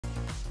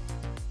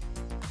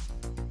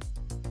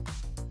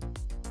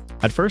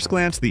At first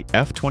glance, the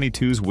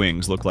F-22's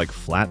wings look like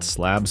flat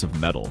slabs of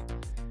metal.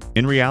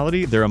 In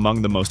reality, they're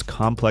among the most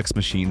complex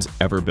machines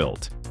ever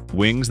built.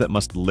 Wings that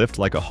must lift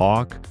like a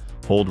hawk,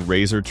 hold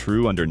razor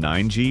true under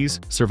 9 Gs,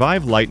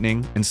 survive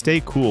lightning, and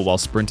stay cool while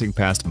sprinting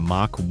past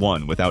Mach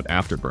 1 without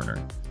afterburner.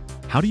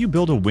 How do you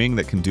build a wing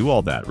that can do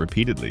all that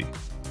repeatedly?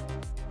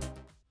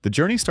 The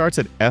journey starts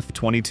at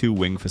F-22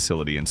 Wing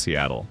Facility in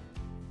Seattle.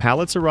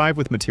 Pallets arrive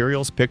with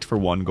materials picked for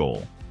one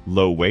goal: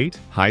 low weight,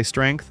 high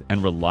strength,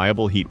 and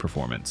reliable heat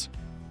performance.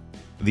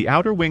 The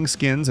outer wing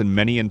skins and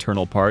many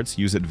internal parts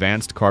use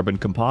advanced carbon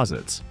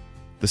composites.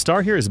 The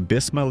star here is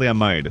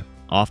bismuth,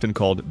 often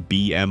called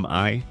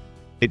BMI.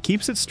 It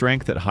keeps its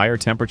strength at higher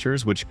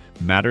temperatures, which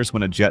matters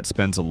when a jet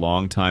spends a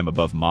long time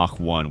above Mach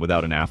 1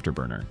 without an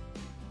afterburner.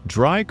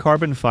 Dry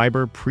carbon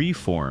fiber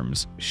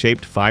preforms,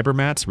 shaped fiber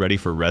mats ready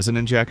for resin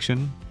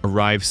injection,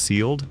 arrive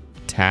sealed,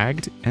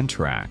 tagged, and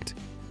tracked.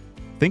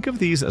 Think of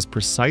these as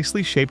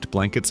precisely shaped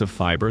blankets of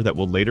fiber that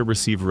will later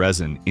receive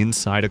resin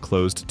inside a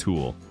closed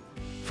tool.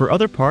 For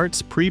other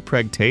parts,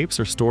 pre-preg tapes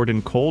are stored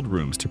in cold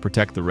rooms to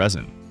protect the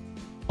resin.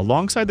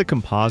 Alongside the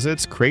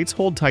composites, crates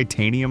hold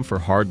titanium for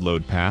hard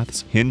load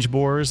paths, hinge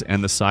bores,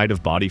 and the side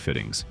of body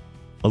fittings.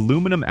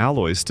 Aluminum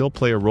alloys still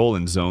play a role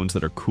in zones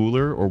that are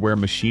cooler or where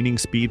machining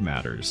speed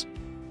matters.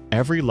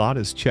 Every lot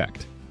is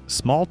checked.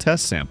 Small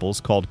test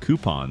samples called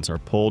coupons are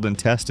pulled and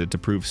tested to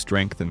prove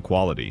strength and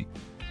quality.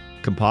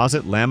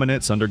 Composite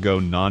laminates undergo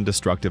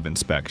non-destructive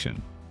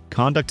inspection.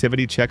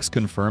 Conductivity checks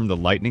confirm the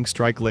lightning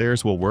strike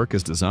layers will work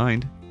as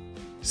designed.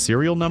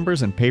 Serial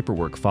numbers and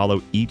paperwork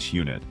follow each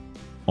unit.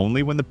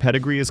 Only when the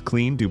pedigree is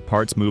clean do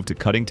parts move to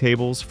cutting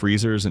tables,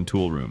 freezers, and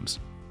tool rooms.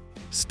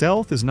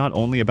 Stealth is not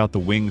only about the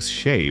wing's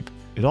shape,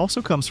 it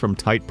also comes from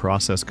tight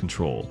process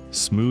control,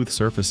 smooth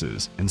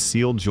surfaces, and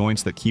sealed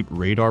joints that keep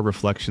radar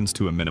reflections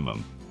to a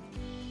minimum.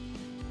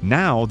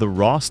 Now, the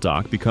raw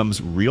stock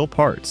becomes real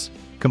parts.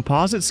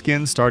 Composite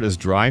skins start as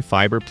dry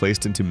fiber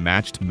placed into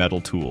matched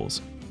metal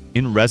tools.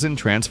 In resin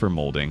transfer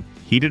molding,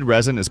 heated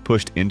resin is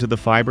pushed into the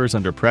fibers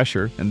under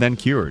pressure and then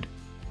cured.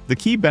 The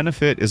key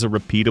benefit is a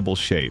repeatable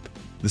shape.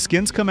 The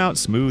skins come out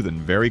smooth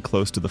and very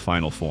close to the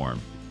final form.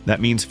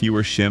 That means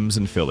fewer shims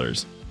and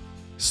fillers.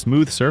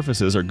 Smooth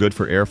surfaces are good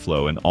for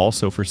airflow and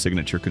also for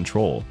signature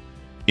control.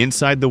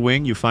 Inside the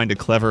wing, you find a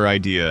clever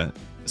idea: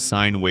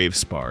 sine wave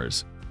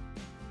spars.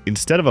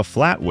 Instead of a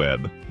flat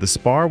web, the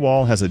spar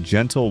wall has a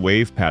gentle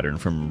wave pattern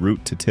from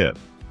root to tip.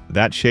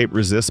 That shape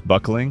resists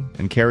buckling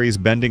and carries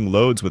bending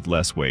loads with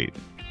less weight.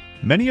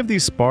 Many of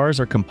these spars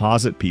are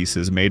composite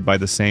pieces made by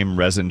the same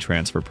resin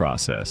transfer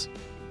process.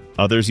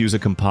 Others use a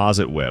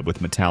composite web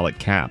with metallic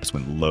caps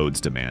when loads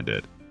demand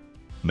it.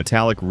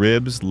 Metallic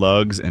ribs,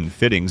 lugs, and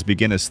fittings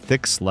begin as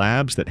thick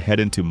slabs that head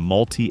into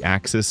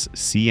multi-axis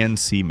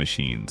CNC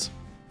machines.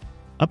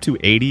 Up to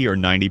 80 or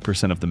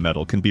 90% of the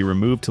metal can be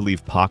removed to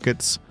leave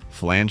pockets,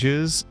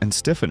 flanges, and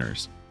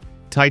stiffeners.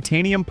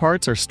 Titanium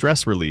parts are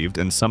stress-relieved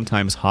and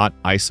sometimes hot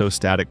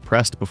isostatic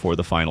pressed before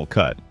the final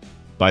cut.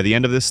 By the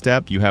end of this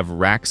step, you have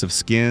racks of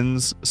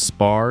skins,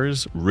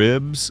 spars,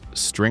 ribs,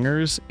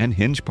 stringers, and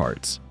hinge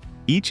parts.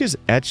 Each is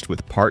etched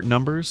with part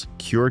numbers,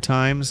 cure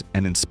times,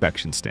 and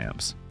inspection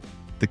stamps.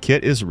 The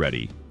kit is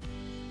ready.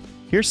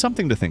 Here's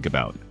something to think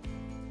about.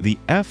 The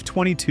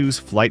F-22's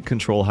flight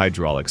control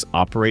hydraulics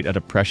operate at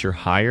a pressure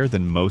higher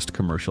than most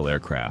commercial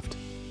aircraft.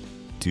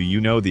 Do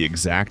you know the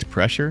exact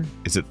pressure?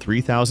 Is it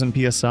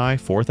 3,000 psi,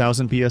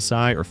 4,000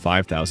 psi, or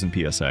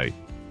 5,000 psi?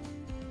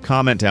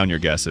 Comment down your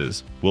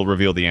guesses. We'll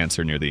reveal the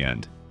answer near the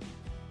end.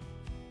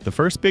 The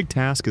first big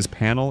task is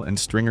panel and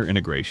stringer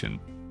integration.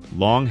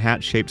 Long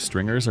hat-shaped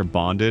stringers are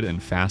bonded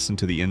and fastened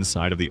to the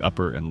inside of the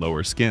upper and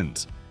lower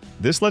skins.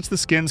 This lets the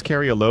skins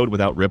carry a load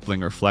without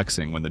rippling or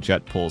flexing when the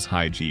jet pulls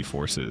high G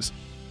forces.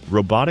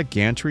 Robotic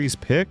gantries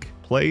pick,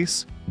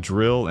 place,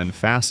 drill, and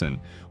fasten,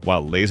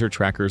 while laser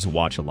trackers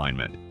watch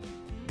alignment.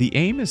 The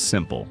aim is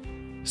simple: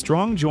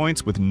 strong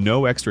joints with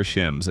no extra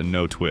shims and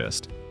no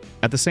twist.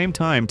 At the same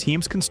time,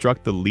 teams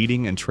construct the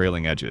leading and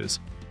trailing edges.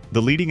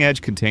 The leading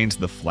edge contains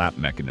the flap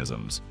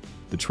mechanisms.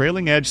 The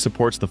trailing edge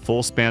supports the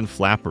full-span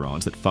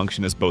flaperons that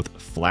function as both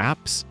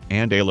flaps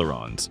and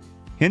ailerons.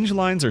 Hinge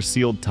lines are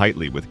sealed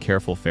tightly with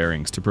careful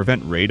fairings to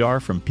prevent radar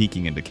from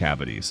peeking into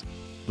cavities.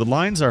 The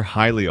lines are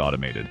highly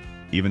automated.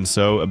 Even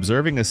so,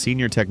 observing a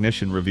senior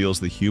technician reveals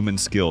the human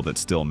skill that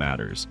still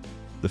matters.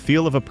 The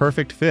feel of a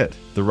perfect fit,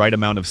 the right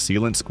amount of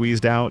sealant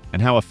squeezed out,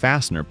 and how a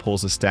fastener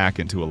pulls a stack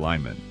into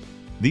alignment.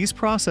 These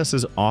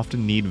processes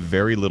often need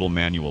very little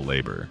manual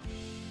labor.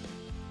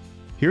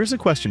 Here's a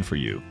question for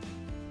you.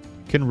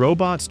 Can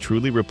robots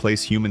truly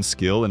replace human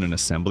skill in an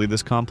assembly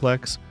this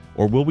complex?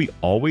 Or will we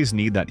always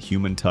need that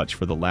human touch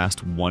for the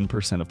last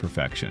 1% of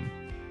perfection?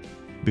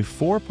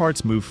 Before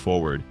parts move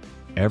forward,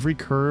 every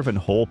curve and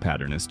hole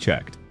pattern is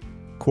checked.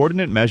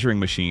 Coordinate measuring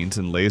machines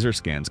and laser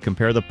scans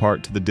compare the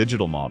part to the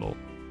digital model.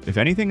 If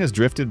anything has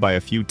drifted by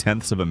a few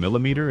tenths of a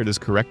millimeter, it is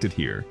corrected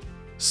here.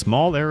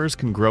 Small errors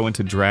can grow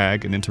into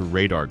drag and into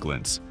radar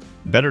glints.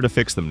 Better to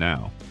fix them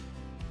now.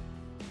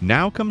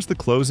 Now comes the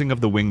closing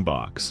of the wing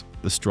box,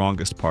 the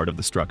strongest part of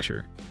the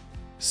structure.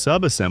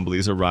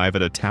 Sub-assemblies arrive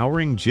at a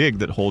towering jig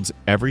that holds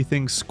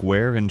everything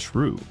square and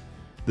true.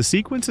 The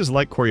sequence is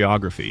like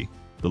choreography.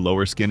 The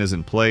lower skin is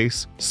in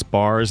place,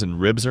 spars and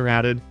ribs are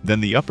added,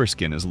 then the upper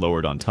skin is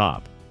lowered on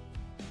top.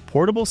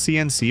 Portable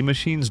CNC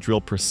machines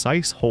drill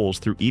precise holes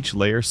through each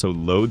layer so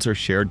loads are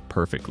shared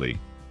perfectly.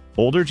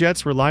 Older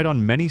jets relied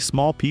on many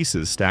small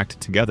pieces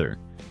stacked together.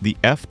 The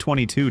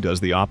F22 does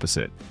the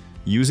opposite,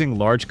 using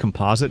large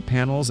composite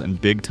panels and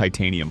big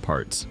titanium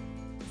parts.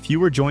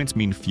 Fewer joints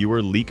mean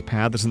fewer leak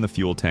paths in the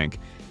fuel tank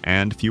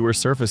and fewer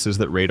surfaces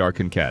that radar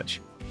can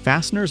catch.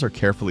 Fasteners are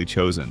carefully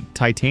chosen,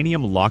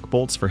 titanium lock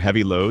bolts for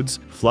heavy loads,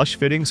 flush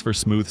fittings for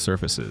smooth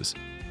surfaces.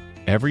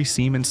 Every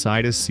seam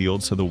inside is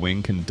sealed so the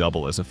wing can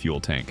double as a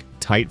fuel tank,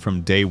 tight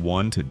from day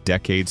one to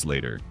decades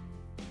later.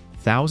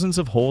 Thousands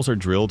of holes are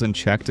drilled and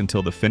checked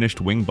until the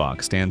finished wing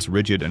box stands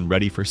rigid and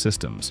ready for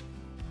systems.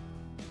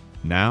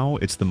 Now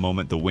it's the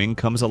moment the wing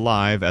comes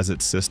alive as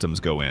its systems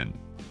go in.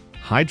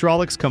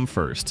 Hydraulics come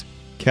first.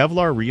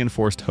 Kevlar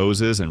reinforced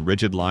hoses and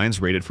rigid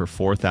lines rated for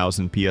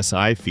 4,000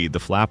 psi feed the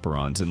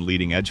flaperons and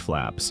leading edge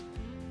flaps.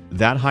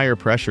 That higher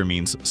pressure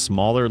means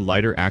smaller,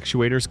 lighter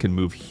actuators can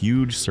move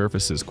huge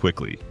surfaces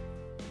quickly.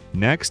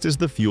 Next is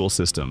the fuel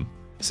system.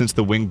 Since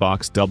the wing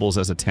box doubles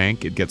as a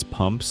tank, it gets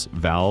pumps,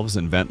 valves,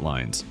 and vent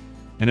lines.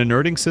 An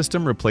inerting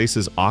system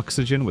replaces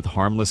oxygen with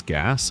harmless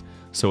gas,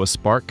 so a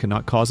spark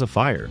cannot cause a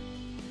fire.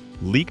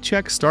 Leak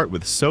checks start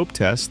with soap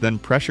tests, then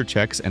pressure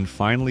checks, and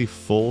finally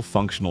full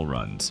functional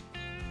runs.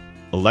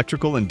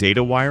 Electrical and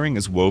data wiring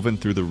is woven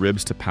through the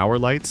ribs to power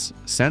lights,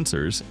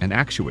 sensors, and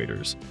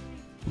actuators.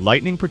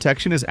 Lightning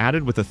protection is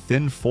added with a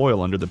thin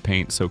foil under the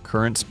paint so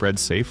current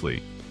spreads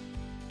safely.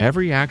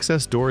 Every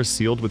access door is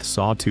sealed with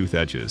sawtooth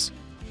edges.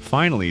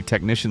 Finally,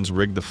 technicians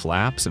rig the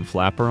flaps and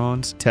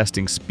flaperons,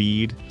 testing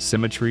speed,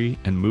 symmetry,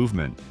 and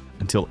movement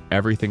until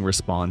everything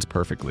responds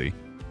perfectly.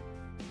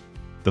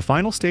 The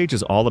final stage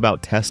is all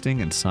about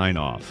testing and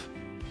sign-off.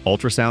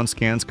 Ultrasound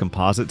scans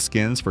composite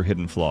skins for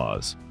hidden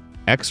flaws.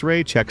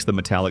 X-ray checks the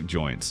metallic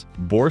joints.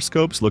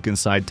 Borescopes look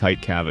inside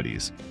tight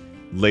cavities.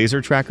 Laser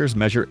trackers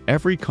measure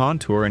every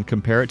contour and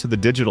compare it to the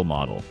digital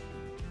model.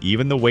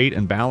 Even the weight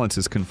and balance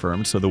is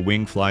confirmed so the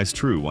wing flies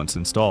true once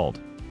installed.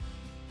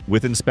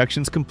 With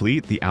inspections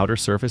complete, the outer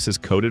surface is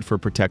coated for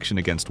protection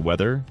against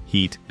weather,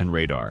 heat, and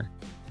radar.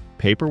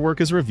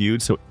 Paperwork is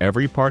reviewed so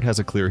every part has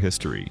a clear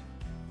history.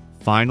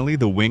 Finally,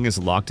 the wing is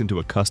locked into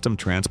a custom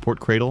transport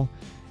cradle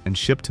and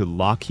shipped to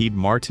Lockheed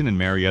Martin in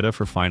Marietta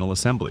for final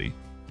assembly.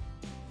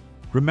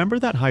 Remember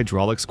that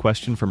hydraulics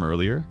question from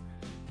earlier?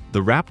 The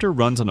Raptor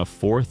runs on a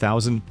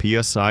 4,000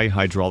 psi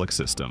hydraulic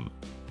system.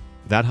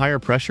 That higher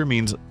pressure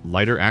means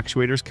lighter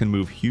actuators can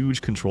move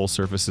huge control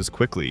surfaces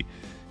quickly,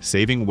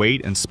 saving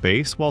weight and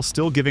space while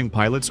still giving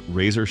pilots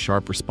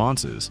razor-sharp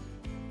responses.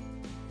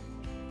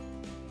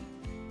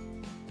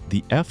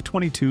 The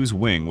F-22's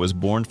wing was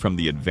born from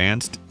the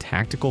Advanced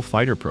Tactical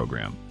Fighter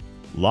program.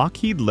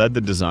 Lockheed led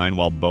the design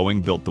while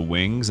Boeing built the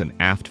wings and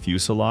aft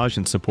fuselage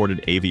and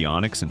supported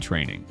avionics and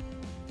training.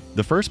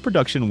 The first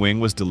production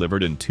wing was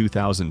delivered in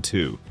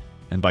 2002,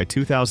 and by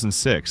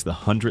 2006 the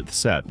 100th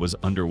set was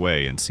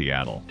underway in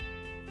Seattle.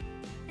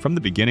 From the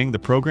beginning, the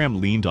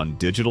program leaned on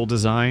digital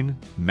design,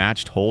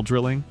 matched hole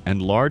drilling,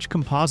 and large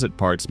composite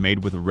parts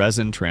made with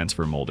resin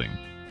transfer molding.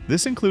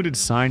 This included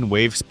sine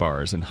wave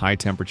spars and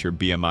high-temperature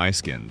BMI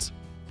skins.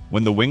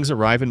 When the wings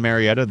arrive in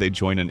Marietta, they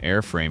join an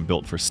airframe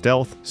built for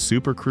stealth,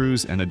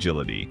 supercruise, and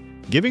agility,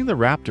 giving the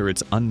Raptor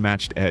its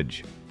unmatched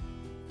edge.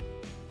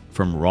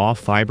 From raw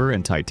fiber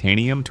and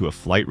titanium to a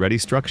flight-ready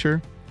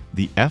structure,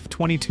 the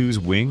F-22's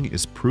wing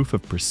is proof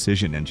of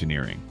precision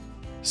engineering.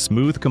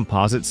 Smooth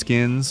composite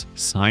skins,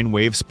 sine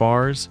wave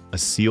spars, a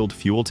sealed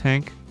fuel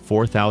tank,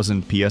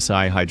 4,000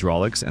 psi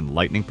hydraulics, and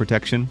lightning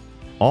protection,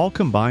 all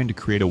combine to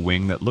create a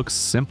wing that looks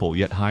simple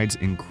yet hides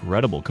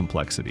incredible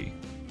complexity.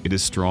 It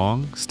is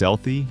strong,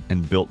 stealthy,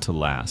 and built to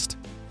last.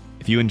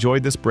 If you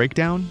enjoyed this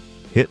breakdown,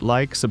 hit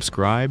like,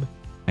 subscribe,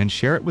 and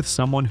share it with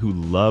someone who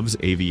loves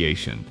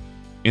aviation.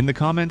 In the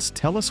comments,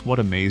 tell us what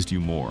amazed you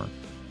more,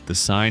 the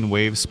sine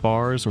wave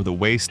spars or the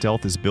way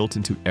stealth is built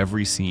into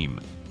every seam.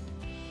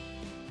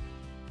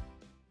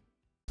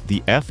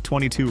 The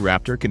F-22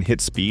 Raptor can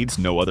hit speeds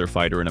no other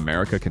fighter in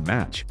America can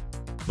match.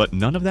 But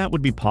none of that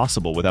would be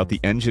possible without the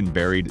engine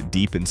buried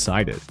deep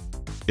inside it.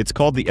 It's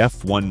called the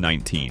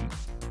F-119.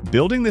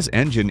 Building this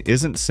engine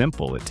isn't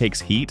simple. It takes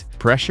heat,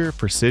 pressure,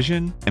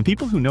 precision, and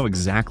people who know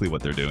exactly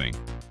what they're doing.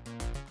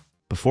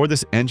 Before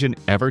this engine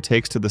ever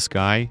takes to the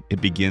sky,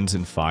 it begins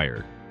in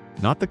fire.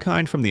 Not the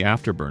kind from the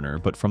afterburner,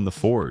 but from the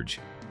forge.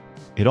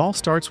 It all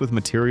starts with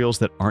materials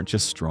that aren't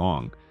just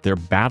strong, they're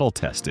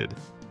battle-tested.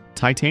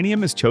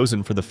 Titanium is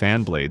chosen for the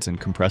fan blades and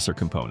compressor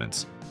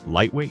components.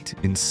 Lightweight,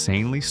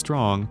 insanely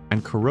strong,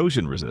 and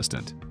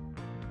corrosion-resistant.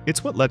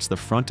 It's what lets the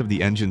front of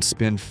the engine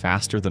spin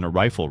faster than a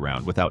rifle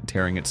round without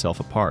tearing itself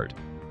apart.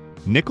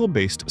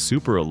 Nickel-based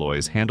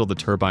superalloys handle the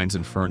turbine's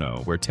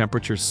inferno, where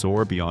temperatures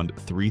soar beyond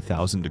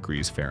 3,000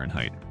 degrees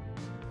Fahrenheit.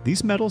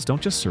 These metals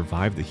don't just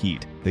survive the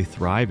heat, they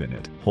thrive in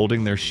it,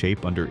 holding their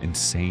shape under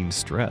insane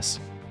stress.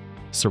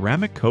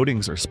 Ceramic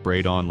coatings are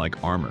sprayed on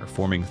like armor,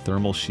 forming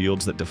thermal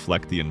shields that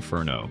deflect the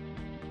inferno.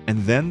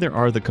 And then there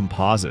are the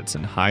composites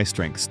and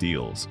high-strength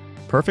steels,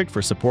 perfect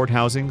for support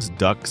housings,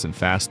 ducts, and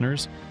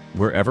fasteners,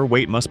 wherever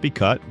weight must be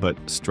cut, but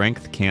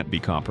strength can't be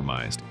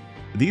compromised.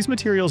 These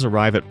materials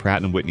arrive at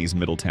Pratt & Whitney's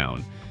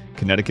Middletown,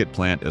 Connecticut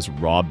plant as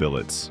raw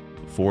billets,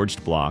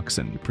 forged blocks,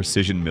 and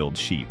precision-milled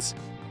sheets.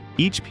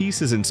 Each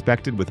piece is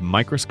inspected with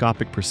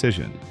microscopic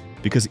precision,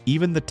 because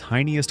even the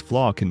tiniest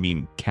flaw can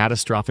mean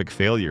catastrophic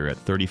failure at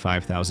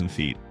 35,000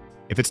 feet.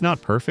 If it's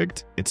not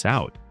perfect, it's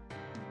out.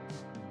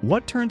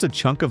 What turns a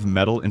chunk of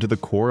metal into the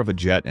core of a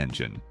jet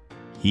engine?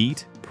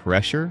 Heat,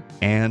 pressure,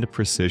 and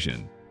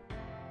precision.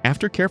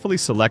 After carefully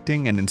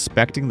selecting and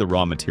inspecting the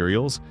raw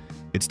materials,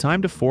 it's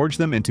time to forge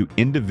them into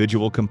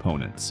individual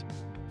components.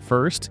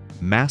 First,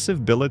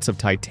 massive billets of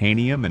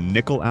titanium and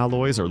nickel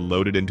alloys are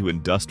loaded into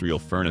industrial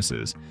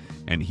furnaces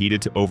and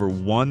heated to over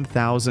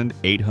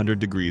 1,800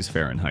 degrees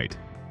Fahrenheit.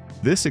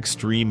 This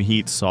extreme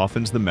heat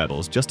softens the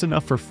metals just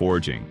enough for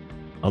forging,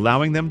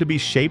 allowing them to be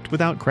shaped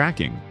without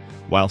cracking,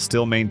 while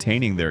still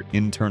maintaining their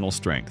internal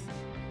strength.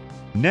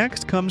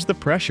 Next comes the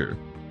pressure.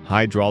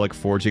 Hydraulic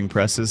forging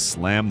presses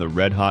slam the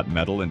red-hot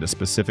metal into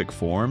specific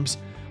forms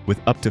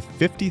with up to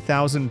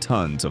 50,000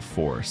 tons of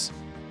force.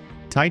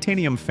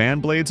 Titanium fan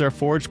blades are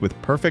forged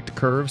with perfect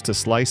curves to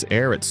slice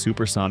air at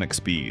supersonic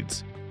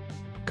speeds.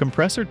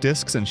 Compressor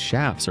discs and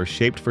shafts are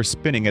shaped for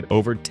spinning at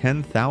over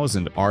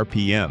 10,000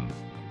 RPM.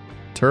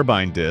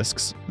 Turbine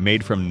discs,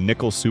 made from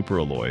nickel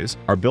superalloys,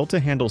 are built to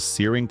handle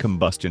searing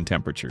combustion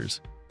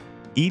temperatures.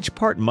 Each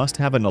part must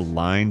have an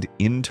aligned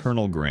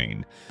internal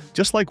grain,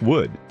 just like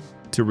wood,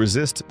 to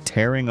resist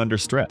tearing under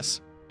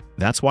stress.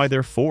 That's why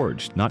they're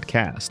forged, not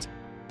cast.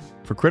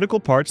 For critical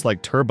parts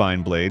like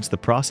turbine blades, the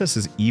process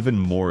is even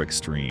more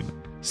extreme: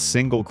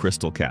 single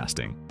crystal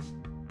casting.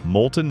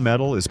 Molten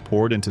metal is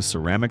poured into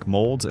ceramic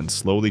molds and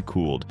slowly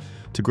cooled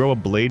to grow a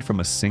blade from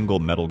a single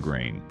metal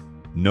grain.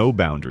 No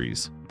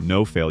boundaries,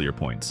 no failure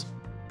points.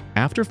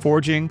 After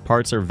forging,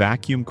 parts are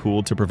vacuum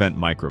cooled to prevent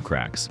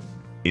microcracks.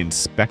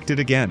 Inspected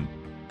again.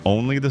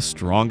 Only the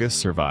strongest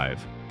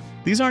survive.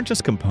 These aren't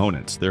just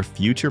components, they're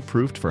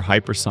future-proofed for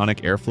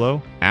hypersonic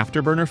airflow,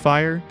 afterburner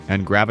fire,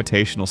 and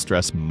gravitational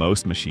stress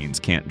most machines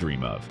can't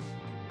dream of.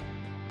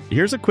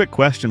 Here's a quick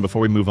question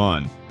before we move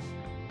on.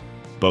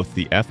 Both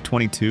the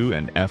F22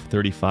 and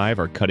F35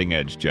 are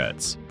cutting-edge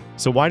jets,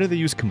 so why do they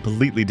use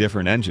completely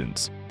different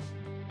engines?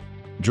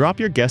 Drop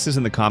your guesses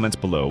in the comments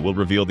below, we'll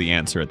reveal the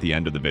answer at the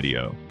end of the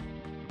video.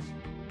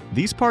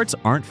 These parts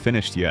aren't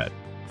finished yet.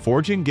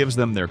 Forging gives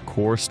them their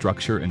core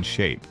structure and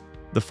shape.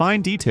 The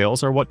fine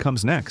details are what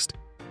comes next.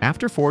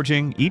 After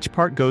forging, each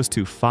part goes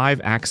to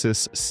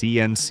 5-axis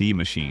CNC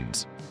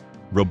machines,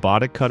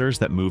 robotic cutters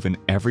that move in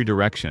every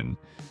direction,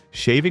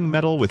 shaving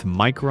metal with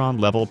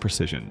micron-level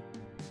precision.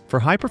 For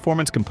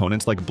high-performance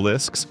components like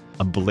blisks,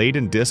 a blade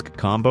and disc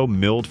combo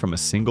milled from a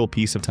single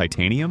piece of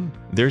titanium,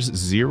 there's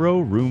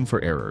zero room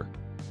for error.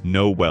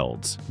 No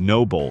welds,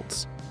 no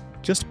bolts,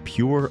 just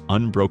pure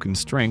unbroken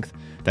strength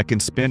that can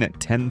spin at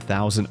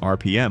 10,000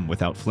 RPM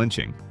without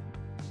flinching.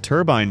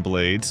 Turbine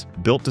blades,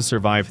 built to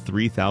survive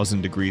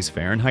 3,000 degrees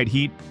Fahrenheit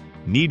heat,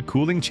 need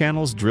cooling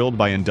channels drilled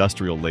by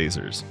industrial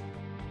lasers.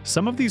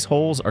 Some of these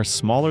holes are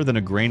smaller than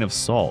a grain of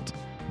salt,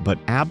 but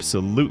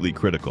absolutely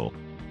critical.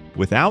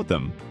 Without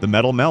them, the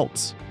metal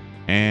melts.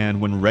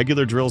 And when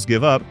regular drills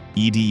give up,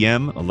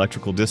 EDM,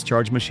 electrical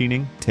discharge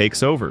machining,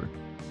 takes over.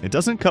 It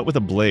doesn't cut with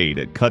a blade,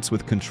 it cuts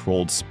with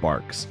controlled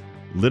sparks,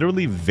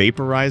 literally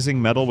vaporizing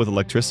metal with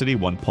electricity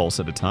one pulse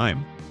at a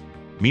time.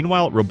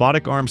 Meanwhile,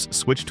 robotic arms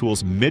switch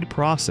tools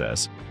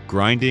mid-process,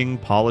 grinding,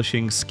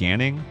 polishing,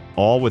 scanning,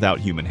 all without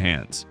human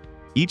hands.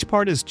 Each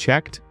part is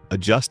checked,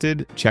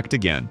 adjusted, checked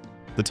again.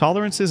 The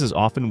tolerances is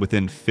often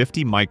within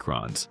 50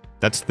 microns.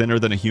 That's thinner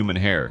than a human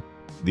hair.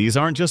 These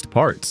aren't just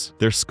parts,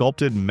 they're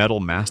sculpted metal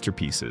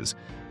masterpieces,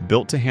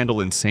 built to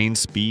handle insane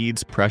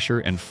speeds, pressure,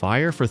 and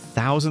fire for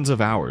thousands of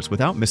hours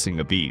without missing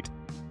a beat.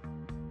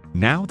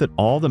 Now that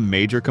all the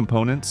major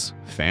components,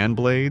 fan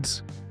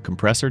blades,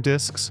 compressor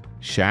discs,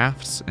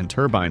 shafts, and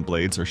turbine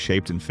blades are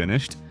shaped and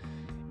finished,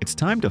 it's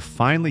time to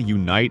finally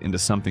unite into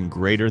something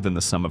greater than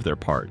the sum of their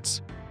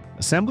parts.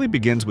 Assembly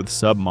begins with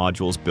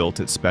sub-modules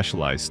built at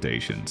specialized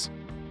stations.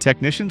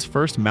 Technicians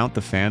first mount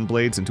the fan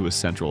blades into a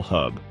central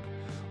hub,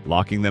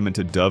 locking them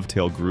into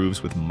dovetail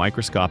grooves with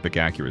microscopic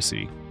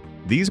accuracy.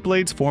 These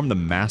blades form the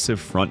massive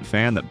front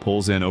fan that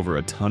pulls in over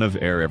a ton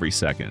of air every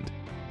second.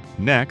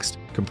 Next,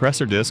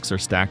 compressor discs are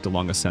stacked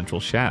along a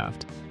central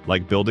shaft,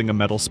 like building a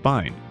metal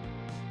spine.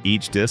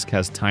 Each disc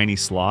has tiny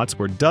slots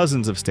where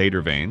dozens of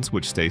stator vanes,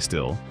 which stay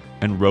still,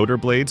 and rotor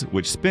blades,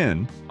 which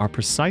spin, are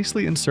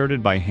precisely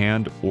inserted by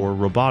hand or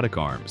robotic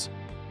arms.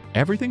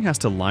 Everything has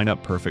to line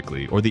up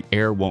perfectly or the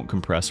air won't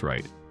compress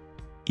right.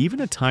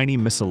 Even a tiny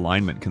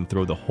misalignment can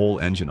throw the whole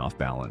engine off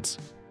balance.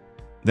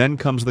 Then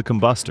comes the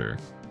combustor,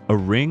 a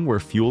ring where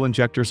fuel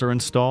injectors are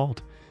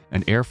installed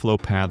and airflow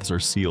paths are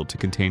sealed to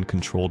contain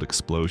controlled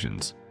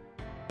explosions.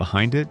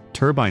 Behind it,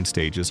 turbine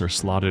stages are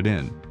slotted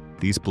in.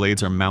 These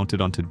blades are mounted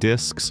onto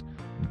discs,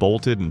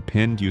 bolted and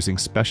pinned using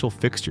special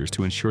fixtures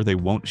to ensure they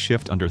won't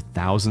shift under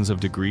thousands of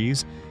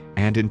degrees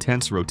and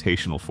intense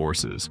rotational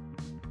forces.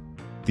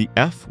 The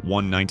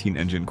F119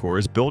 engine core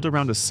is built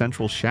around a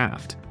central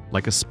shaft,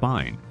 like a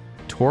spine,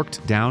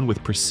 torqued down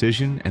with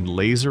precision and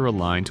laser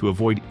aligned to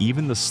avoid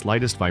even the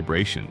slightest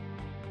vibration.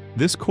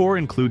 This core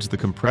includes the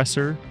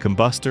compressor,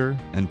 combustor,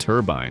 and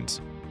turbines,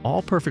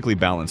 all perfectly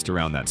balanced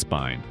around that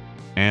spine.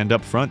 And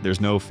up front,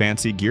 there's no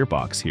fancy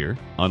gearbox here,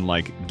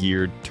 unlike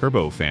geared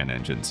turbofan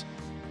engines.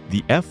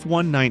 The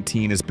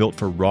F119 is built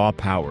for raw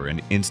power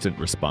and instant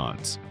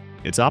response.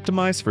 It's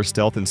optimized for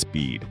stealth and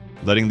speed,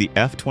 letting the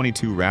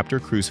F22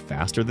 Raptor cruise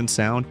faster than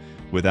sound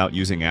without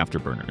using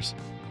afterburners.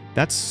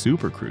 That's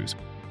super cruise.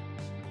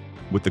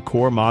 With the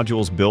core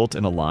modules built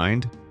and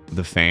aligned,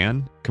 the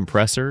fan,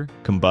 compressor,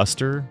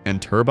 combustor,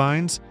 and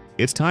turbines,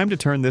 it's time to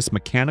turn this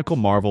mechanical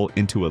marvel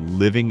into a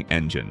living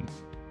engine.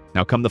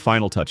 Now come the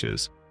final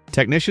touches.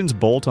 Technicians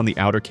bolt on the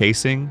outer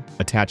casing,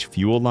 attach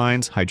fuel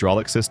lines,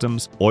 hydraulic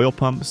systems, oil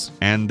pumps,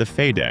 and the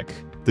FADEC,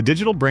 the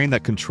digital brain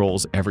that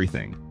controls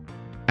everything.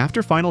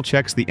 After final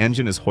checks, the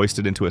engine is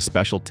hoisted into a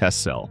special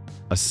test cell,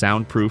 a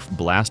soundproof,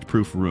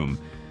 blast-proof room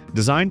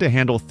designed to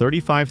handle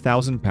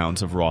 35,000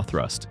 pounds of raw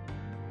thrust.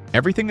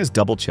 Everything is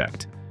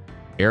double-checked: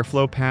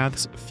 airflow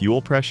paths,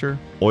 fuel pressure,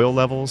 oil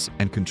levels,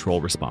 and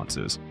control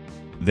responses.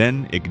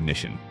 Then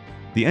ignition.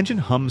 The engine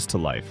hums to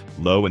life,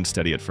 low and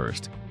steady at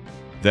first.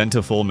 Then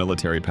to full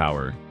military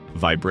power.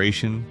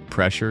 Vibration,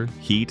 pressure,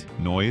 heat,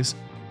 noise.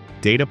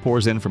 Data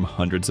pours in from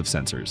hundreds of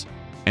sensors.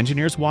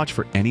 Engineers watch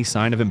for any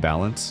sign of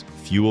imbalance,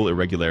 fuel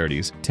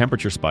irregularities,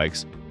 temperature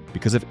spikes,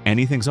 because if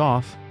anything's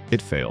off,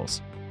 it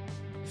fails.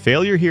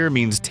 Failure here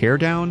means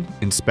teardown,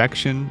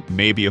 inspection,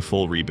 maybe a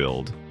full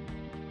rebuild.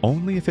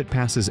 Only if it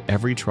passes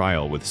every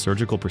trial with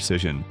surgical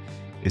precision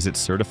is it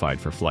certified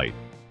for flight.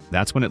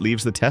 That's when it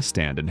leaves the test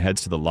stand and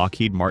heads to the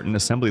Lockheed Martin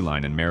assembly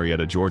line in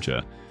Marietta,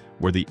 Georgia,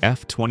 where the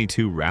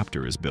F-22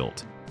 Raptor is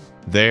built.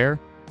 There,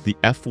 the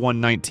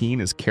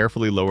F-119 is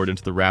carefully lowered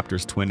into the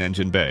Raptor's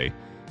twin-engine bay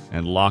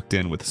and locked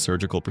in with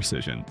surgical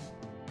precision.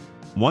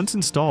 Once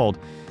installed,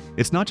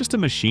 it's not just a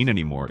machine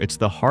anymore, it's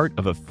the heart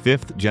of a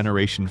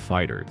fifth-generation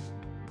fighter.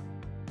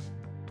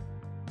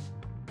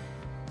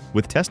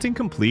 With testing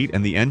complete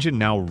and the engine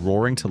now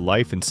roaring to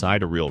life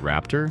inside a real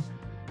Raptor,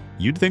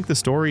 you'd think the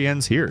story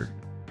ends here.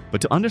 But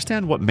to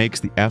understand what makes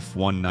the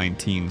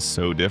F-119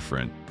 so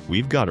different,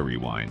 we've got to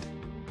rewind.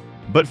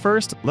 But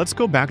first, let's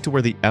go back to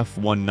where the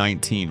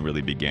F-119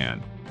 really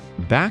began.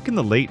 Back in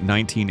the late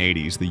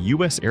 1980s, the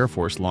US Air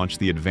Force launched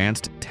the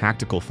Advanced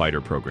Tactical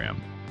Fighter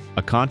Program,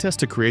 a contest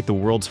to create the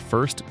world's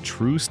first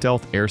true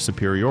stealth air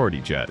superiority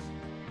jet.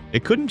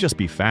 It couldn't just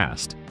be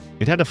fast.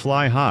 It had to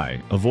fly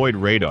high, avoid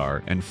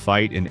radar, and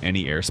fight in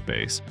any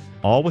airspace,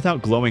 all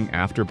without glowing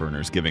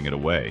afterburners giving it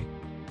away.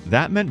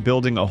 That meant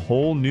building a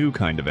whole new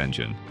kind of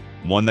engine,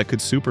 one that could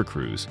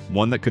supercruise,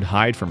 one that could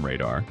hide from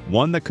radar,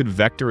 one that could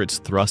vector its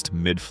thrust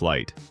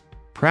mid-flight.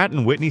 Pratt &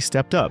 Whitney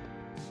stepped up,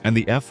 and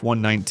the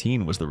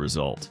F-119 was the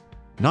result.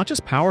 Not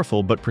just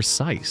powerful, but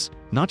precise.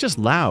 Not just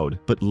loud,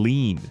 but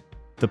lean.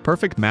 The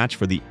perfect match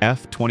for the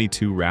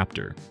F-22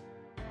 Raptor.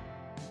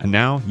 And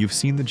now you've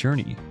seen the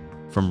journey.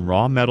 From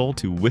raw metal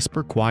to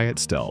whisper-quiet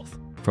stealth.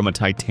 From a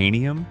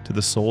titanium to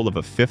the soul of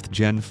a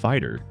fifth-gen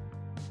fighter.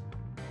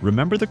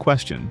 Remember the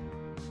question.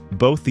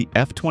 Both the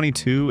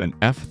F-22 and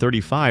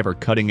F-35 are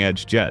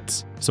cutting-edge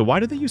jets, so why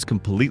do they use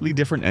completely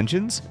different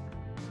engines?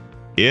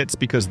 It's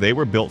because they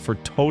were built for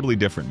totally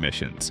different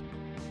missions.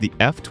 The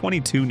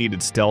F-22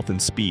 needed stealth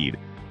and speed,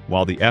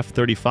 while the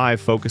F-35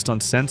 focused on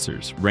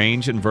sensors,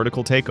 range, and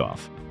vertical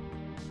takeoff.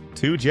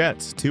 Two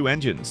jets, two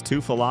engines, two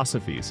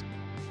philosophies.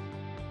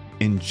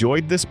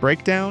 Enjoyed this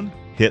breakdown?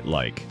 Hit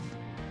like.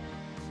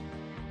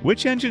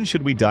 Which engine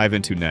should we dive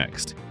into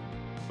next?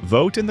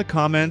 Vote in the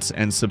comments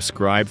and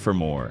subscribe for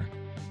more.